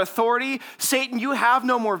no more authority. Satan, you have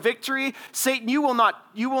no more victory. Satan, you will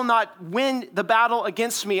not win the battle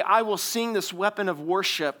against me. I will sing this weapon of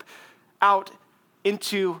worship out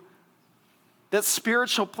into that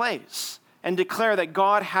spiritual place and declare that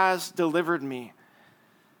God has delivered me.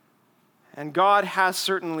 And God has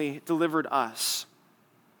certainly delivered us.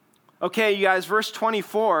 Okay, you guys, verse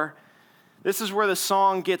 24, this is where the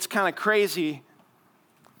song gets kind of crazy.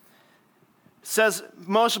 It says,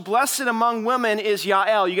 most blessed among women is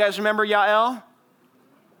Yael. You guys remember Yael?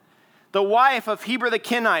 The wife of Heber the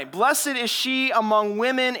Kenite. Blessed is she among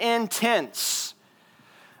women in tents.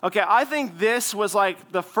 Okay, I think this was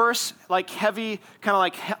like the first heavy,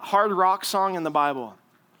 kind of hard rock song in the Bible.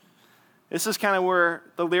 This is kind of where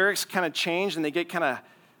the lyrics kind of change and they get kind of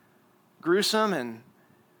gruesome and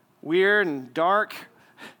weird and dark.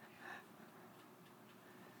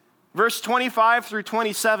 Verse 25 through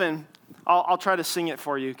 27, I'll try to sing it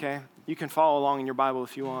for you, okay? You can follow along in your Bible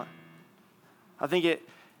if you want. I think it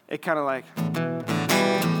kind of like...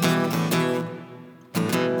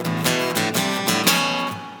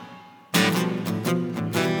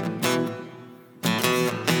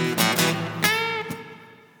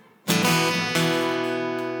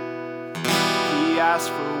 He asked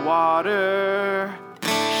for water,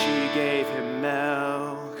 she gave him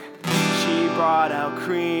milk. She brought out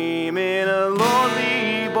cream in a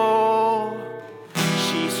lowly bowl.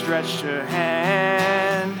 She stretched her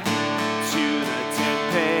hand to the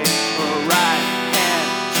tent peg, her right hand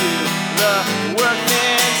to the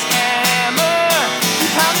workman's hammer. She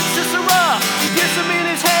pounded Sisera, she pierced him in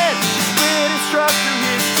his head. She split and struck through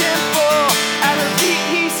his temple. At her feet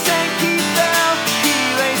he sank, he fell, he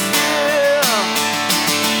lay still.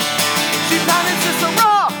 She pounded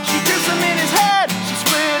Sisera, she pierced him in his head. She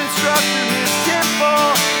split and struck through his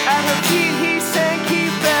temple. At her feet he sank, he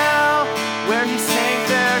fell. Where he sank,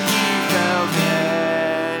 there he fell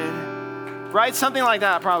dead. Right? Something like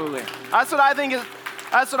that, probably. That's what I think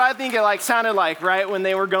it sounded like, right, when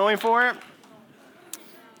they were going for it.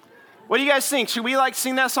 What do you guys think? Should we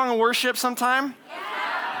sing that song of worship sometime?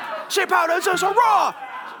 Yeah. She pounded Sisera.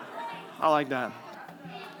 I like that.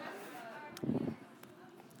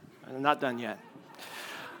 I'm not done yet.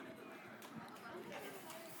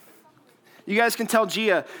 You guys can tell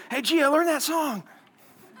Gia, hey, Gia, learn that song.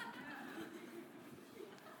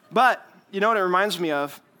 But you know what it reminds me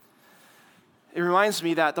of? It reminds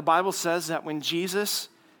me that the Bible says that when Jesus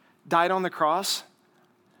died on the cross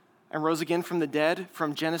and rose again from the dead,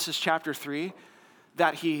 from Genesis chapter 3,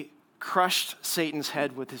 that he crushed Satan's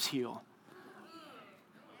head with his heel.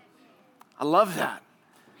 I love that.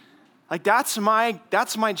 That's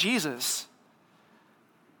my Jesus.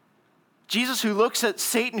 Jesus who looks at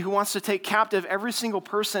Satan, who wants to take captive every single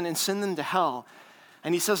person and send them to hell.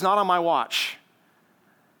 And he says, not on my watch.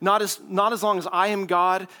 Not as long as I am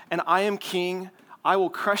God and I am king, I will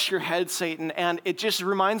crush your head, Satan. And it just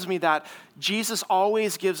reminds me that Jesus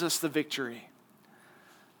always gives us the victory.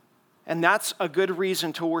 And that's a good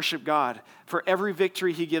reason to worship God, for every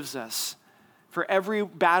victory he gives us, for every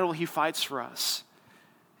battle he fights for us,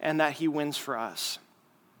 and that he wins for us.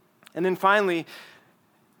 And then finally,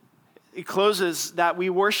 it closes that we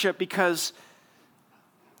worship because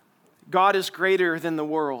God is greater than the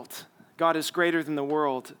world. God is greater than the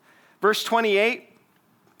world. Verse 28,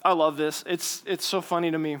 I love this. It's so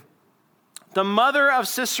funny to me. The mother of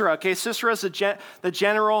Sisera. Okay, Sisera is the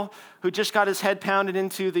general who just got his head pounded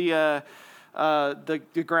into the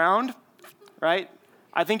ground, right?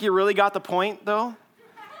 I think you really got the point, though.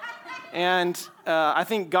 And I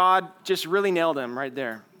think God just really nailed him right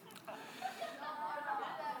there.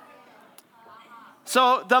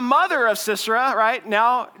 So the mother of Sisera, right?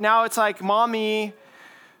 Now it's like, mommy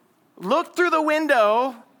looked through the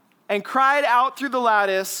window and cried out through the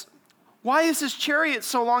lattice, "Why is his chariot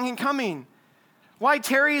so long in coming? Why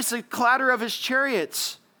tarries the clatter of his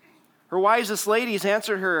chariots?" Her wisest ladies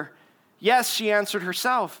answered her, "Yes," she answered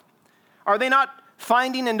herself. "Are they not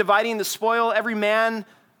finding and dividing the spoil, every man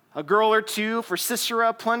a girl or two, for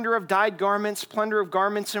Sisera, plunder of dyed garments, plunder of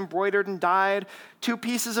garments embroidered and dyed, 2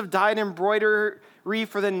 pieces of dyed embroidery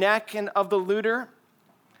for the neck and of the looter?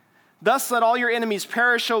 Thus let all your enemies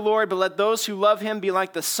perish, O Lord, but let those who love him be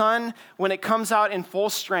like the sun when it comes out in full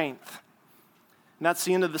strength." And that's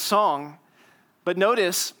the end of the song. But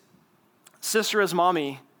notice, Sisera's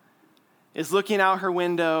mommy is looking out her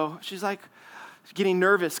window. She's like getting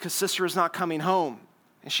nervous because Sisera's not coming home.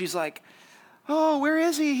 And she's like, "Oh, where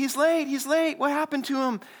is he? He's late. What happened to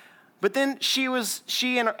him?" But then she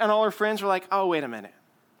and all her friends were like, "Oh, wait a minute.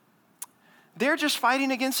 They're just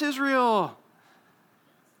fighting against Israel.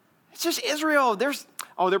 It's just Israel.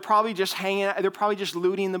 They're probably just hanging out. They're probably just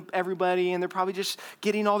looting everybody, and they're probably just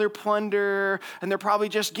getting all their plunder, and they're probably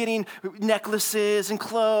just getting necklaces and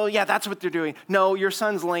clothes. Yeah, that's what they're doing. No, your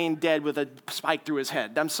son's laying dead with a spike through his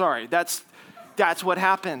head. I'm sorry. That's what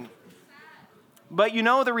happened." But you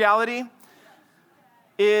know the reality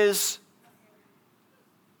is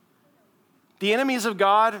the enemies of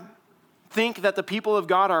God think that the people of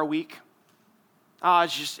God are weak.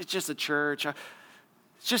 It's just a church.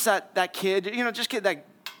 It's just that kid, just get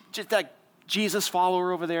that Jesus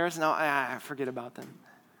follower over there. No, forget about them.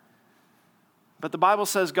 But the Bible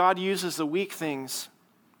says God uses the weak things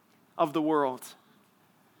of the world.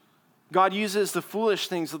 God uses the foolish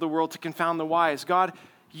things of the world to confound the wise. God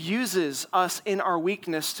uses us in our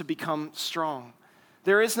weakness to become strong.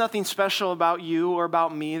 There is nothing special about you or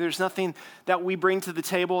about me. There's nothing that we bring to the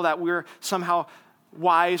table that we're somehow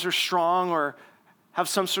wise or strong or have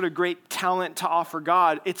some sort of great talent to offer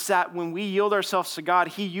God. It's that when we yield ourselves to God,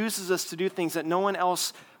 he uses us to do things that no one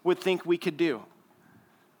else would think we could do.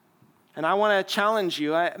 And I want to challenge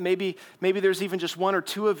you. Maybe there's even just 1 or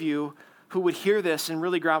 2 of you who would hear this and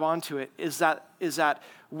really grab onto it. Is that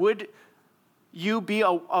would you be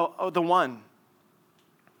the one?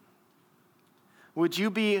 Would you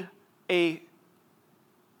be a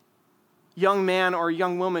young man or a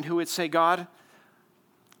young woman who would say, "God,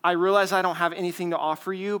 I realize I don't have anything to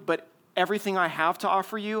offer you, but everything I have to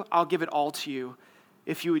offer you, I'll give it all to you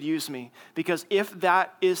if you would use me." Because if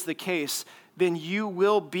that is the case, then you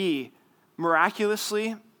will be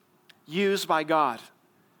miraculously used by God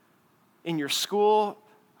in your school,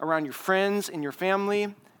 around your friends, in your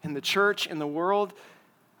family, in the church, in the world.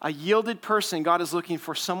 A yielded person, God is looking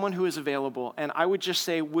for someone who is available. And I would just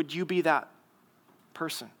say, would you be that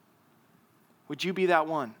person? Would you be that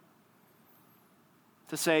one?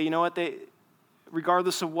 To say, you know what,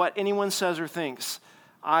 regardless of what anyone says or thinks,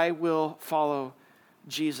 I will follow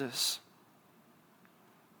Jesus.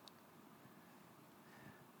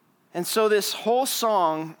 And so this whole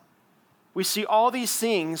song, we see all these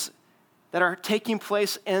things that are taking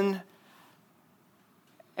place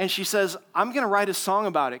and she says, I'm going to write a song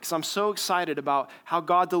about it because I'm so excited about how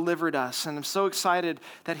God delivered us. And I'm so excited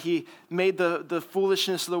that he made the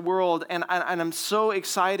foolishness of the world. And I'm so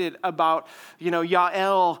excited about,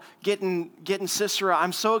 Yael getting Sisera.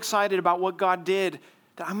 I'm so excited about what God did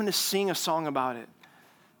that I'm going to sing a song about it.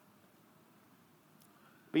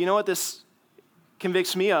 But you know what this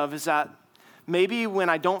convicts me of is that maybe when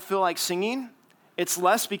I don't feel like singing, it's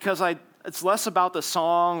less about the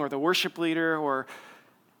song or the worship leader or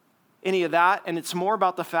any of that, and it's more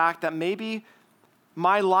about the fact that maybe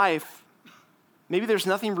there's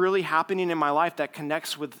nothing really happening in my life that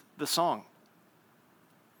connects with the song.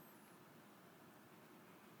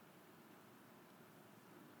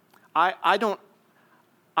 I don't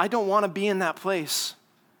want to be in that place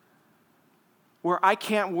where I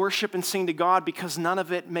can't worship and sing to God because none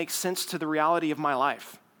of it makes sense to the reality of my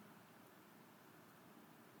life.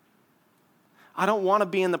 I don't want to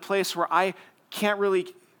be in the place where I can't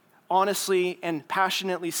really honestly and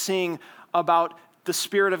passionately sing about the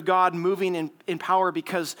Spirit of God moving in power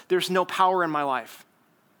because there's no power in my life.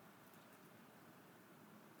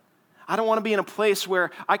 I don't want to be in a place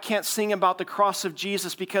where I can't sing about the cross of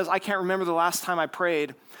Jesus because I can't remember the last time I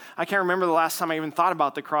prayed. I can't remember the last time I even thought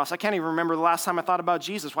about the cross. I can't even remember the last time I thought about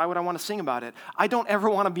Jesus. Why would I want to sing about it? I don't ever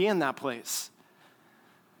want to be in that place.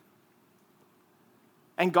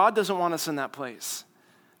 And God doesn't want us in that place.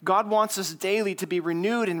 God wants us daily to be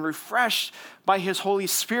renewed and refreshed by his Holy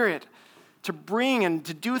Spirit, to bring and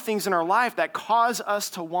to do things in our life that cause us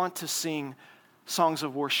to want to sing songs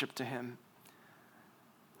of worship to him.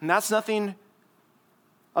 And that's nothing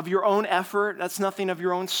of your own effort. That's nothing of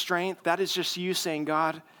your own strength. That is just you saying,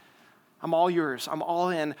 God, I'm all yours. I'm all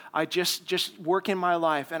in. I just work in my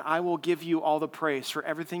life, and I will give you all the praise for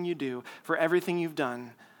everything you do, for everything you've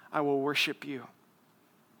done. I will worship you.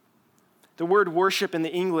 The word worship in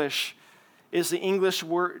the English is the English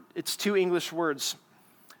word. It's two English words,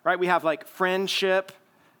 right? We have like friendship,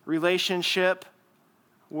 relationship,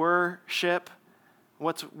 worship.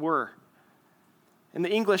 What's were? In the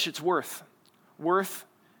English, it's worth.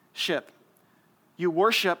 Worth-ship. You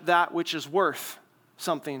worship that which is worth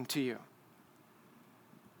something to you.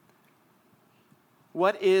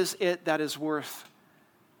 What is it that is worth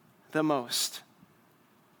the most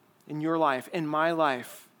in your life, in my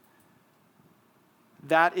life?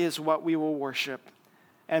 That is what we will worship.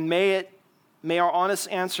 And may our honest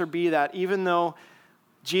answer be that even though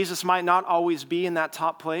Jesus might not always be in that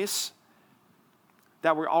top place,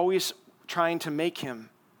 that we're always trying to make him.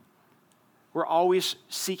 We're always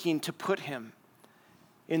seeking to put him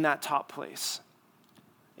in that top place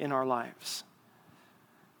in our lives.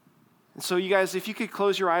 And so you guys, if you could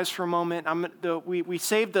close your eyes for a moment. We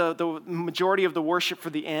saved the majority of the worship for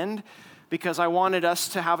the end because I wanted us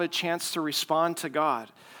to have a chance to respond to God.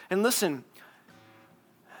 And listen,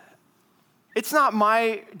 it's not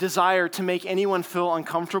my desire to make anyone feel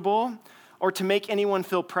uncomfortable or to make anyone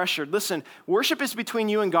feel pressured. Listen, worship is between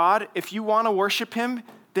you and God. If you want to worship him,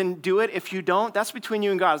 then do it. If you don't, that's between you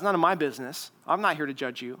and God. It's none of my business. I'm not here to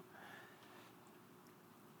judge you.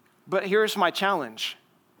 But here's my challenge.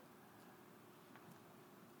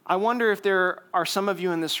 I wonder if there are some of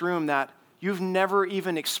you in this room that you've never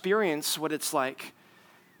even experienced what it's like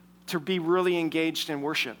to be really engaged in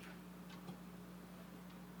worship.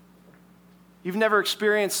 You've never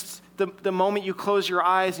experienced the moment you close your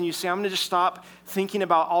eyes and you say, I'm going to just stop thinking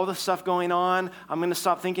about all the stuff going on. I'm going to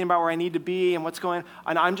stop thinking about where I need to be and what's going on.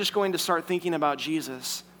 And I'm just going to start thinking about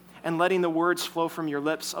Jesus and letting the words flow from your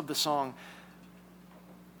lips of the song.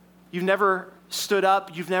 You've never stood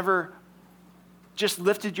up. You've never just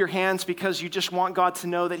lifted your hands because you just want God to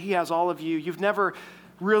know that he has all of you. You've never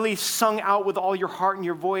really sung out with all your heart and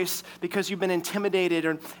your voice because you've been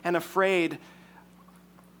intimidated and afraid.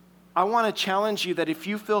 I want to challenge you that if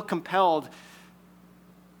you feel compelled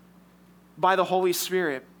by the Holy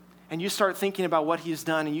Spirit and you start thinking about what he's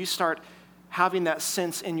done and you start having that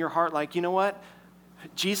sense in your heart like, you know what?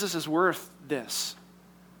 Jesus is worth this.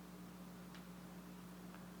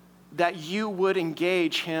 That you would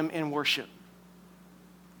engage him in worship.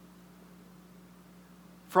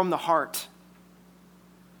 From the heart.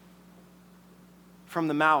 From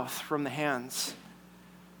the mouth, from the hands.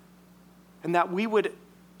 And that we would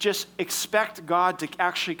just expect God to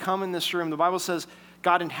actually come in this room. The Bible says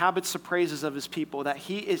God inhabits the praises of his people, that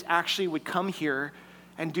he is actually would come here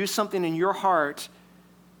and do something in your heart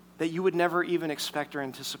that you would never even expect or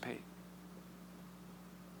anticipate.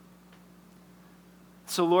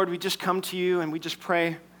 So Lord, we just come to you and we just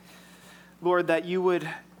pray, Lord, that you would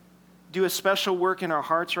do a special work in our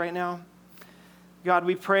hearts right now. God,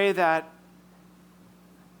 we pray that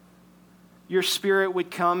your Spirit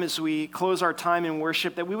would come as we close our time in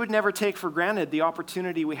worship, that we would never take for granted the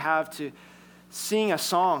opportunity we have to sing a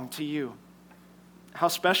song to you. How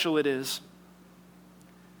special it is.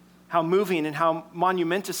 How moving and how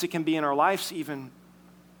monumentous it can be in our lives even.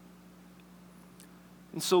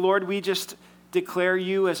 And so, Lord, we just declare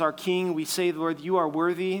you as our King. We say, Lord, you are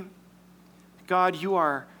worthy. God, you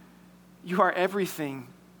are everything.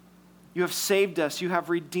 You have saved us. You have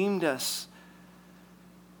redeemed us.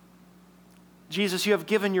 Jesus, you have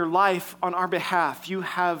given your life on our behalf. You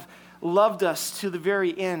have loved us to the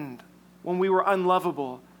very end when we were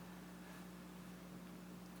unlovable.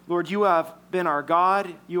 Lord, you have been our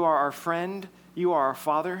God. You are our friend. You are our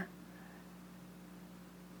Father.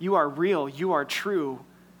 You are real. You are true.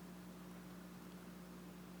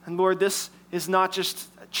 And Lord, this is not just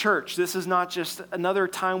a church. This is not just another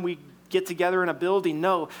time we get together in a building.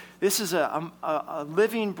 No, this is a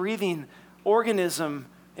living, breathing organism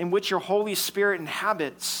in which your Holy Spirit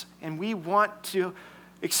inhabits. And we want to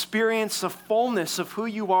experience the fullness of who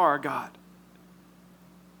you are, God.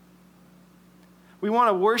 We want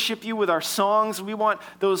to worship you with our songs. We want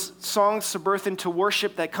those songs to birth into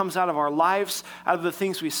worship that comes out of our lives, out of the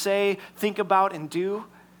things we say, think about, and do.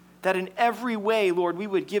 That in every way, Lord, we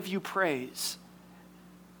would give you praise.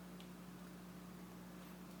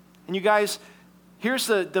 And you guys, here's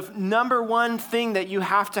the number one thing that you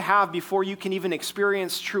have to have before you can even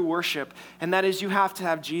experience true worship, and that is you have to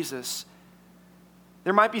have Jesus.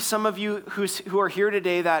 There might be some of you who are here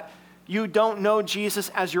today that you don't know Jesus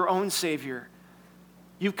as your own Savior.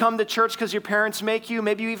 You've come to church because your parents make you.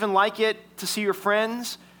 Maybe you even like it to see your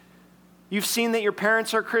friends. You've seen that your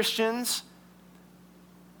parents are Christians.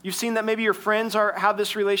 You've seen that maybe your friends have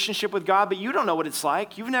this relationship with God, but you don't know what it's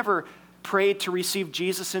like. You've never prayed to receive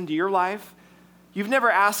Jesus into your life. You've never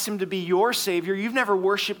asked him to be your Savior. You've never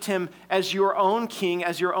worshiped him as your own King,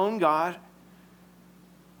 as your own God.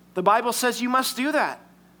 The Bible says you must do that.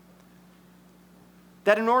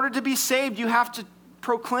 That in order to be saved, you have to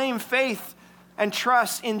proclaim faith and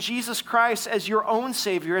trust in Jesus Christ as your own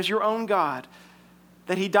Savior, as your own God.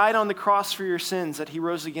 That he died on the cross for your sins, that he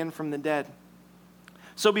rose again from the dead.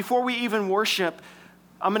 So before we even worship,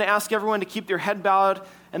 I'm going to ask everyone to keep their head bowed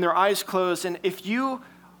and their eyes closed. And if you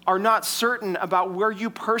are not certain about where you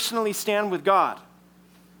personally stand with God,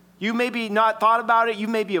 you maybe not thought about it, you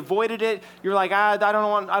maybe avoided it, you're like, I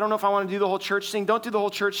don't know if I want to do the whole church thing. Don't do the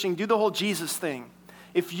whole church thing, do the whole Jesus thing.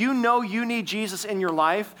 If you know you need Jesus in your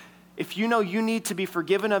life, if you know you need to be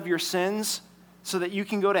forgiven of your sins so that you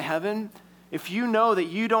can go to heaven, if you know that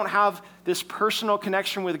you don't have this personal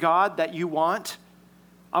connection with God that you want,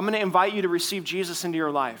 I'm going to invite you to receive Jesus into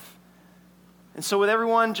your life. And so with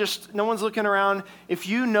everyone, just no one's looking around. If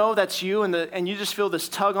you know that's you and you just feel this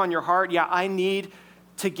tug on your heart, yeah, I need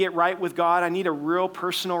to get right with God. I need a real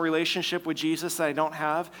personal relationship with Jesus that I don't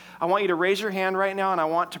have. I want you to raise your hand right now, and I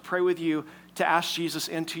want to pray with you to ask Jesus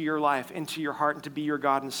into your life, into your heart, and to be your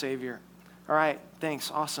God and Savior. All right, thanks.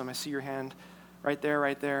 Awesome. I see your hand right there,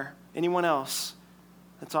 right there. Anyone else?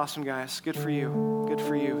 That's awesome, guys. Good for you. Good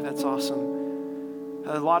for you. That's awesome.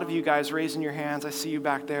 A lot of you guys raising your hands. I see you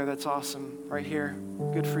back there. That's awesome. Right here.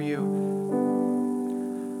 Good for you.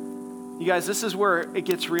 You guys, this is where it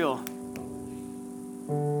gets real.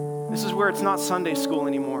 This is where it's not Sunday school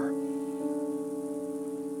anymore.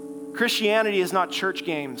 Christianity is not church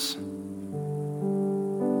games.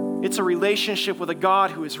 It's a relationship with a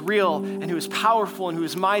God who is real and who is powerful and who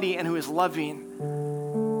is mighty and who is loving.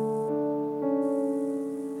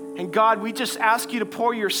 And God, we just ask you to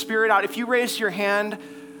pour your Spirit out. If you raise your hand,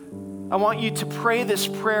 I want you to pray this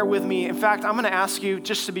prayer with me. In fact, I'm going to ask you,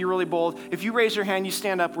 just to be really bold, if you raise your hand, you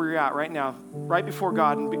stand up where you're at right now, right before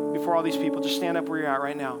God and before all these people. Just stand up where you're at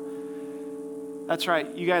right now. That's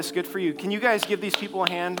right. You guys, good for you. Can you guys give these people a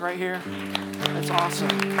hand right here? That's awesome.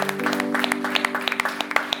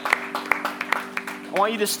 I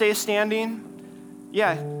want you to stay standing.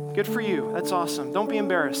 Yeah, good for you. That's awesome. Don't be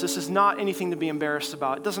embarrassed. This is not anything to be embarrassed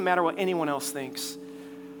about. It doesn't matter what anyone else thinks.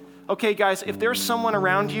 Okay, guys, if there's someone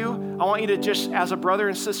around you, I want you to just, as a brother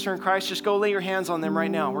and sister in Christ, just go lay your hands on them right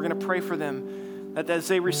now. We're going to pray for them that as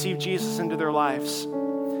they receive Jesus into their lives.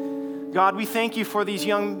 God, we thank you for these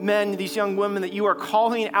young men, these young women that you are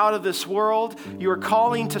calling out of this world. You are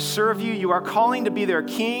calling to serve you. You are calling to be their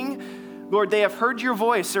king. Lord, they have heard your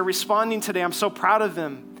voice. They're responding today. I'm so proud of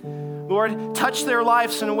them. Lord, touch their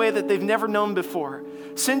lives in a way that they've never known before.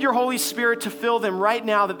 Send your Holy Spirit to fill them right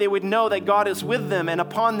now, that they would know that God is with them and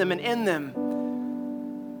upon them and in them.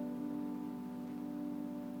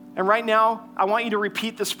 And right now, I want you to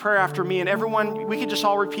repeat this prayer after me. And everyone, we could just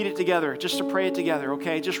all repeat it together, just to pray it together,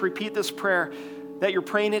 okay? Just repeat this prayer that you're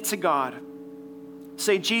praying it to God.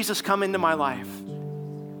 Say, Jesus, come into my life.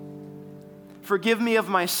 Forgive me of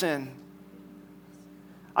my sin.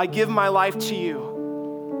 I give my life to you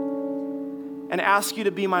and ask you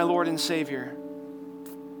to be my Lord and Savior.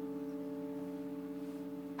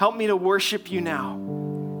 Help me to worship you now.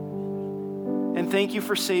 And thank you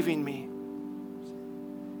for saving me.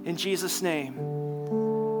 In Jesus' name,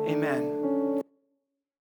 amen.